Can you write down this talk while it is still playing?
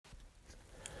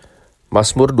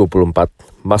Mazmur 24,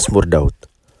 Mazmur Daud.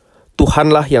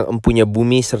 Tuhanlah yang empunya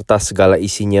bumi serta segala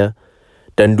isinya,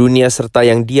 dan dunia serta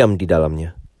yang diam di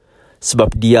dalamnya.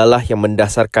 Sebab dialah yang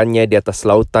mendasarkannya di atas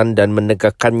lautan dan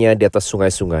menegakkannya di atas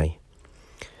sungai-sungai.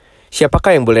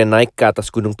 Siapakah yang boleh naik ke atas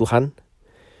gunung Tuhan?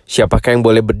 Siapakah yang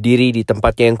boleh berdiri di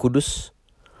tempatnya yang kudus?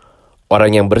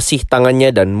 Orang yang bersih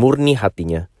tangannya dan murni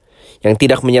hatinya, yang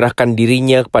tidak menyerahkan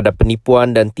dirinya kepada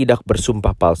penipuan dan tidak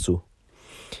bersumpah palsu.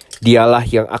 Dialah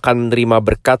yang akan menerima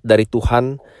berkat dari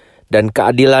Tuhan dan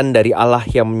keadilan dari Allah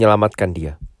yang menyelamatkan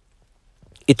dia.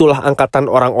 Itulah angkatan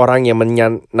orang-orang yang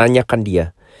menanyakan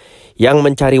dia, yang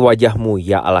mencari wajah-Mu,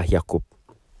 ya Allah Yakub.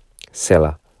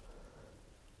 Selah.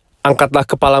 Angkatlah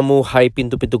kepalamu, hai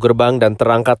pintu-pintu gerbang, dan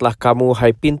terangkatlah kamu,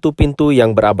 hai pintu-pintu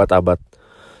yang berabad-abad,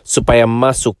 supaya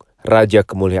masuk Raja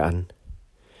Kemuliaan.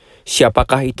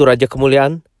 Siapakah itu Raja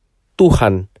Kemuliaan?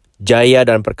 Tuhan, jaya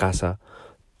dan perkasa.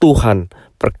 Tuhan,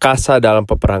 perkasa dalam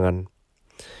peperangan.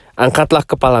 Angkatlah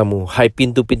kepalamu, hai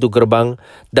pintu-pintu gerbang,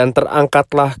 dan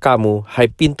terangkatlah kamu, hai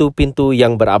pintu-pintu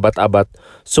yang berabad-abad,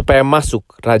 supaya masuk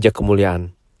Raja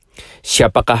Kemuliaan.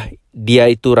 Siapakah dia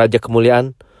itu Raja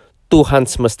Kemuliaan? Tuhan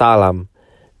semesta alam,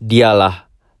 dialah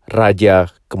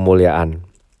Raja Kemuliaan.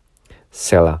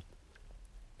 Selah.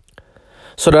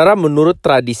 Saudara, menurut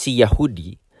tradisi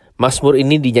Yahudi, Mazmur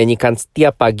ini dinyanyikan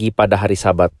setiap pagi pada hari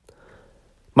Sabat.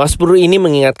 Mazmur ini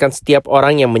mengingatkan setiap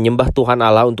orang yang menyembah Tuhan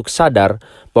Allah untuk sadar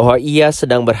bahwa ia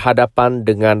sedang berhadapan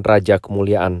dengan Raja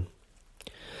Kemuliaan.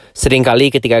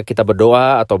 Seringkali ketika kita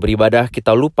berdoa atau beribadah,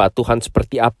 kita lupa Tuhan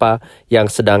seperti apa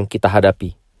yang sedang kita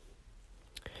hadapi.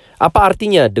 Apa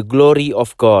artinya the glory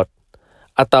of God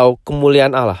atau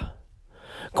kemuliaan Allah?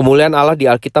 Kemuliaan Allah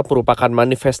di Alkitab merupakan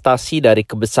manifestasi dari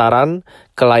kebesaran,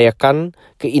 kelayakan,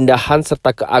 keindahan,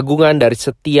 serta keagungan dari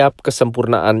setiap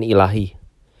kesempurnaan ilahi.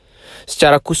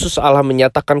 Secara khusus Allah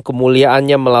menyatakan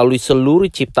kemuliaannya melalui seluruh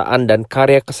ciptaan dan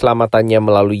karya keselamatannya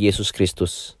melalui Yesus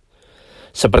Kristus.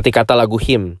 Seperti kata lagu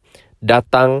him,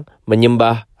 datang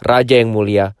menyembah Raja yang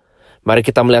mulia. Mari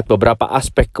kita melihat beberapa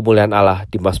aspek kemuliaan Allah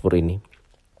di Mazmur ini.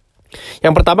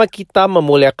 Yang pertama, kita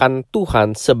memuliakan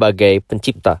Tuhan sebagai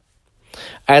pencipta.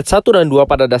 Ayat 1 dan 2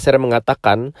 pada dasarnya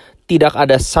mengatakan, tidak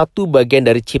ada satu bagian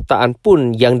dari ciptaan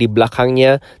pun yang di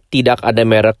belakangnya tidak ada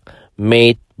merek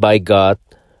made by God,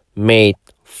 made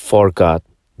for God.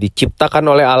 Diciptakan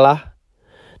oleh Allah,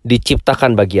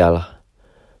 diciptakan bagi Allah.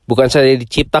 Bukan saja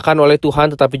diciptakan oleh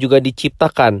Tuhan, tetapi juga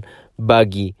diciptakan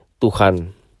bagi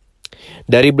Tuhan.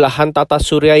 Dari belahan tata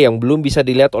surya yang belum bisa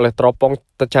dilihat oleh teropong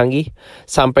tercanggih,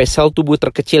 sampai sel tubuh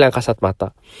terkecil yang kasat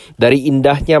mata. Dari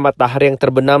indahnya matahari yang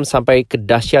terbenam sampai ke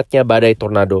dahsyatnya badai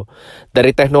tornado.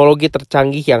 Dari teknologi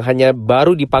tercanggih yang hanya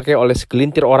baru dipakai oleh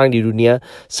segelintir orang di dunia,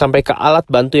 sampai ke alat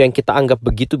bantu yang kita anggap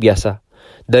begitu biasa.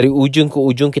 Dari ujung ke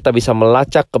ujung kita bisa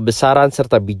melacak kebesaran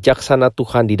serta bijaksana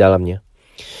Tuhan di dalamnya.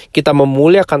 Kita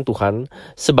memuliakan Tuhan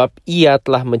sebab Ia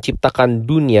telah menciptakan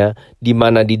dunia di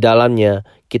mana di dalamnya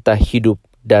kita hidup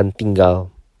dan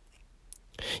tinggal.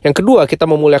 Yang kedua, kita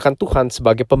memuliakan Tuhan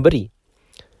sebagai pemberi.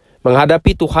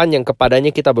 Menghadapi Tuhan yang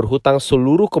kepadanya kita berhutang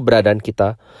seluruh keberadaan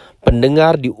kita,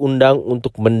 pendengar diundang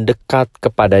untuk mendekat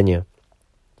kepadanya.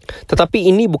 Tetapi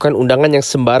ini bukan undangan yang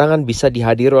sembarangan bisa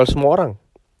dihadiri oleh semua orang.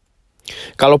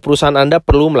 Kalau perusahaan Anda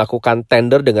perlu melakukan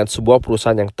tender dengan sebuah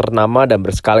perusahaan yang ternama dan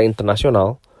berskala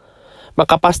internasional,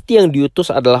 maka pasti yang diutus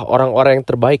adalah orang-orang yang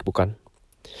terbaik, bukan?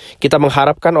 Kita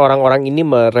mengharapkan orang-orang ini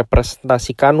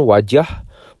merepresentasikan wajah,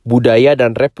 budaya,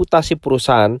 dan reputasi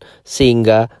perusahaan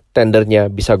sehingga tendernya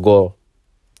bisa goal.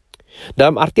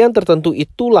 Dalam artian tertentu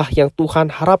itulah yang Tuhan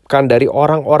harapkan dari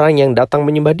orang-orang yang datang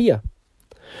menyembah Dia.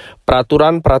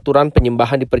 Peraturan-peraturan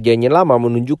penyembahan di Perjanjian Lama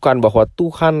menunjukkan bahwa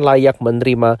Tuhan layak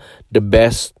menerima the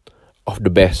best of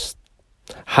the best.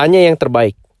 Hanya yang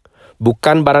terbaik,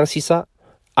 bukan barang sisa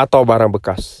atau barang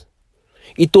bekas.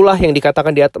 Itulah yang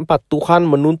dikatakan di ayat 4, Tuhan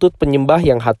menuntut penyembah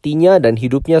yang hatinya dan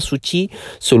hidupnya suci,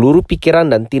 seluruh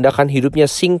pikiran dan tindakan hidupnya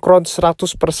sinkron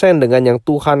 100% dengan yang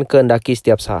Tuhan kehendaki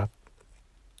setiap saat.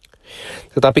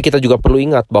 Tetapi kita juga perlu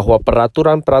ingat bahwa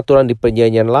peraturan-peraturan di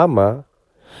Perjanjian Lama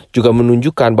juga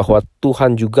menunjukkan bahwa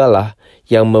Tuhan jugalah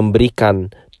yang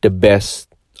memberikan the best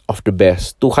of the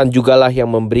best. Tuhan jugalah yang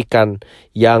memberikan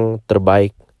yang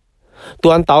terbaik.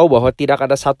 Tuhan tahu bahwa tidak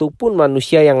ada satupun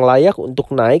manusia yang layak untuk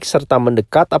naik serta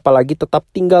mendekat, apalagi tetap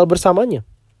tinggal bersamanya.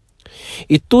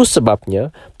 Itu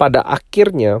sebabnya pada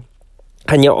akhirnya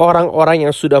hanya orang-orang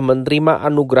yang sudah menerima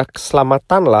anugerah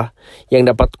keselamatanlah yang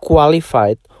dapat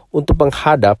qualified untuk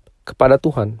menghadap kepada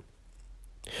Tuhan.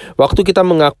 Waktu kita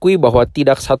mengakui bahwa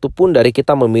tidak satupun dari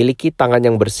kita memiliki tangan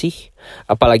yang bersih,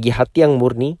 apalagi hati yang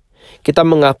murni, kita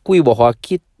mengakui bahwa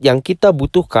yang kita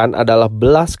butuhkan adalah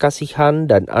belas kasihan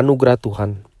dan anugerah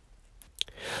Tuhan.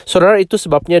 Saudara, itu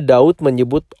sebabnya Daud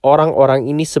menyebut orang-orang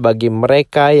ini sebagai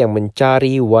mereka yang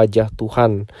mencari wajah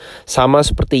Tuhan. Sama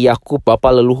seperti Yakub,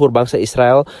 bapa leluhur bangsa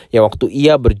Israel, yang waktu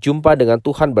ia berjumpa dengan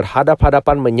Tuhan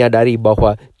berhadap-hadapan menyadari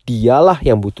bahwa dialah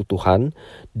yang butuh Tuhan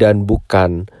dan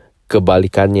bukan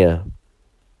kebalikannya.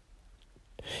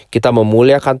 Kita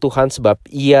memuliakan Tuhan sebab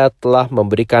Ia telah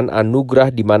memberikan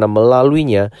anugerah di mana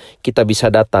melaluinya kita bisa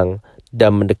datang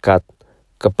dan mendekat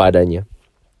kepadanya.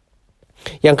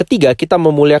 Yang ketiga, kita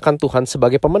memuliakan Tuhan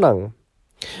sebagai pemenang.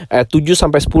 Ayat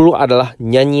 7-10 adalah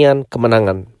nyanyian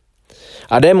kemenangan.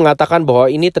 Ada yang mengatakan bahwa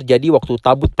ini terjadi waktu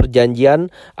tabut perjanjian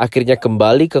akhirnya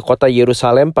kembali ke kota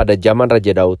Yerusalem pada zaman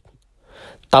Raja Daud.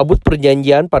 Tabut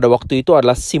perjanjian pada waktu itu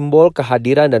adalah simbol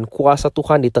kehadiran dan kuasa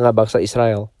Tuhan di tengah bangsa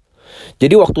Israel.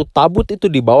 Jadi waktu tabut itu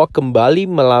dibawa kembali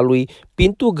melalui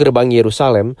pintu gerbang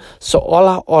Yerusalem,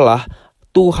 seolah-olah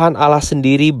Tuhan Allah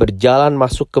sendiri berjalan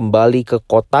masuk kembali ke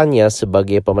kotanya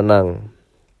sebagai pemenang.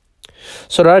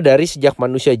 Saudara, dari sejak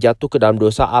manusia jatuh ke dalam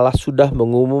dosa, Allah sudah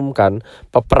mengumumkan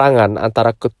peperangan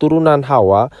antara keturunan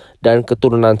Hawa dan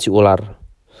keturunan si ular.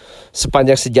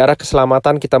 Sepanjang sejarah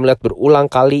keselamatan kita melihat berulang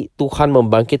kali Tuhan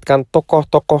membangkitkan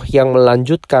tokoh-tokoh yang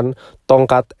melanjutkan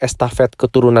tongkat estafet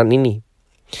keturunan ini.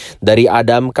 Dari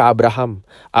Adam ke Abraham,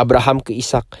 Abraham ke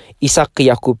Ishak, Ishak ke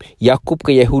Yakub, Yakub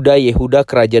ke Yehuda, Yehuda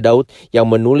ke Raja Daud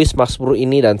yang menulis Mazmur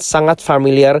ini dan sangat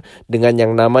familiar dengan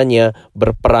yang namanya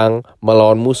berperang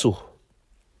melawan musuh.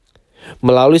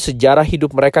 Melalui sejarah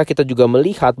hidup mereka kita juga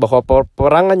melihat bahwa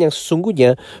peperangan yang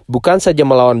sesungguhnya bukan saja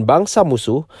melawan bangsa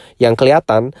musuh yang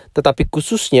kelihatan, tetapi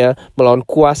khususnya melawan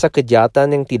kuasa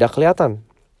kejahatan yang tidak kelihatan.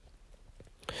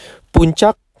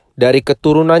 Puncak dari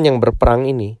keturunan yang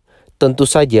berperang ini tentu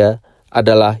saja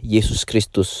adalah Yesus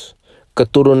Kristus,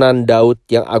 keturunan Daud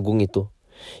yang agung itu,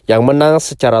 yang menang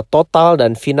secara total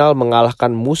dan final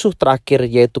mengalahkan musuh terakhir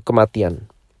yaitu kematian.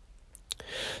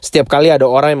 Setiap kali ada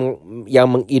orang yang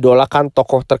mengidolakan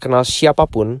tokoh terkenal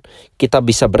siapapun, kita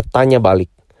bisa bertanya balik,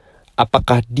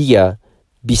 apakah dia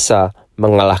bisa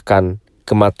mengalahkan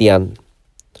kematian?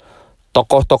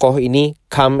 Tokoh-tokoh ini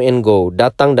come and go,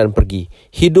 datang dan pergi,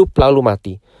 hidup lalu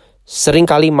mati.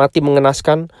 Seringkali mati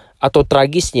mengenaskan, atau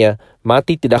tragisnya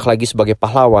mati tidak lagi sebagai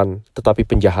pahlawan tetapi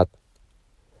penjahat.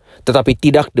 Tetapi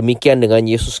tidak demikian dengan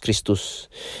Yesus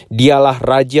Kristus. Dialah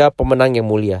Raja pemenang yang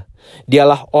mulia.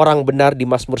 Dialah orang benar di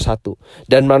Mazmur 1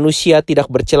 dan manusia tidak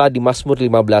bercela di Mazmur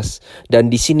 15,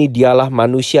 dan di sini dialah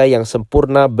manusia yang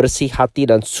sempurna, bersih hati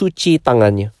dan suci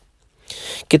tangannya.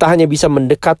 Kita hanya bisa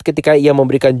mendekat ketika Ia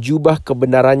memberikan jubah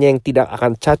kebenarannya yang tidak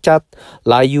akan cacat,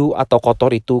 layu atau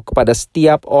kotor itu kepada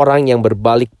setiap orang yang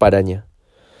berbalik padanya.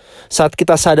 Saat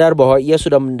kita sadar bahwa Ia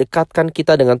sudah mendekatkan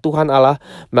kita dengan Tuhan Allah,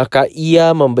 maka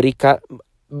Ia memberikan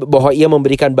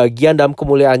bagian dalam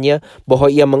kemuliaannya,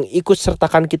 bahwa Ia mengikut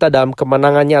sertakan kita dalam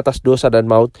kemenangannya atas dosa dan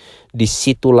maut.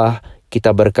 Disitulah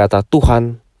kita berkata,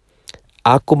 Tuhan,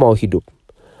 aku mau hidup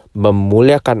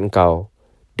memuliakan Engkau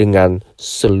dengan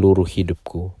seluruh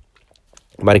hidupku.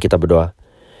 Mari kita berdoa.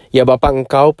 Ya Bapa,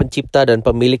 Engkau pencipta dan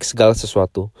pemilik segala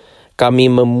sesuatu.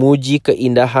 Kami memuji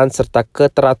keindahan serta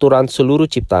keteraturan seluruh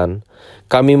ciptaan.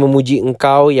 Kami memuji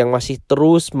Engkau yang masih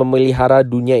terus memelihara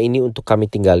dunia ini untuk kami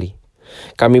tinggali.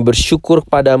 Kami bersyukur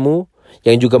kepadamu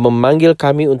yang juga memanggil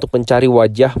kami untuk mencari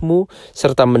wajah-Mu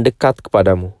serta mendekat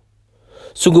kepadamu.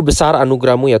 Sungguh besar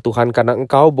anugerah-Mu ya Tuhan, karena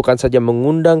Engkau bukan saja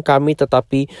mengundang kami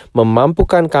tetapi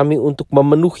memampukan kami untuk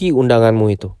memenuhi undangan-Mu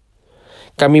itu.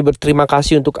 Kami berterima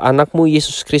kasih untuk anak-Mu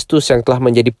Yesus Kristus yang telah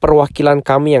menjadi perwakilan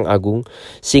kami yang agung,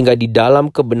 sehingga di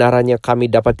dalam kebenarannya kami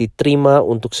dapat diterima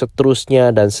untuk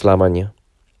seterusnya dan selamanya.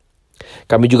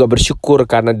 Kami juga bersyukur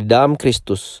karena di dalam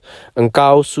Kristus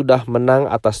Engkau sudah menang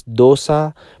atas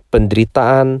dosa,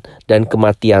 penderitaan, dan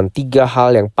kematian, 3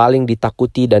 hal yang paling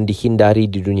ditakuti dan dihindari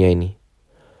di dunia ini.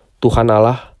 Tuhan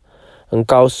Allah,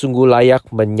 Engkau sungguh layak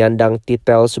menyandang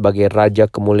titel sebagai Raja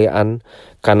Kemuliaan,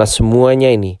 karena semuanya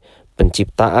ini,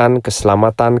 penciptaan,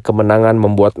 keselamatan, kemenangan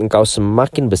membuat Engkau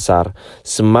semakin besar,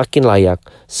 semakin layak,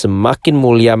 semakin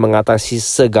mulia mengatasi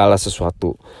segala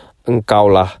sesuatu.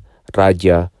 Engkaulah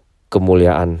Raja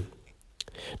Kemuliaan.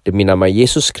 Demi nama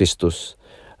Yesus Kristus,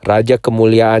 Raja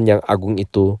Kemuliaan yang agung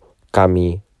itu,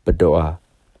 kami berdoa.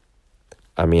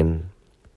 Amin.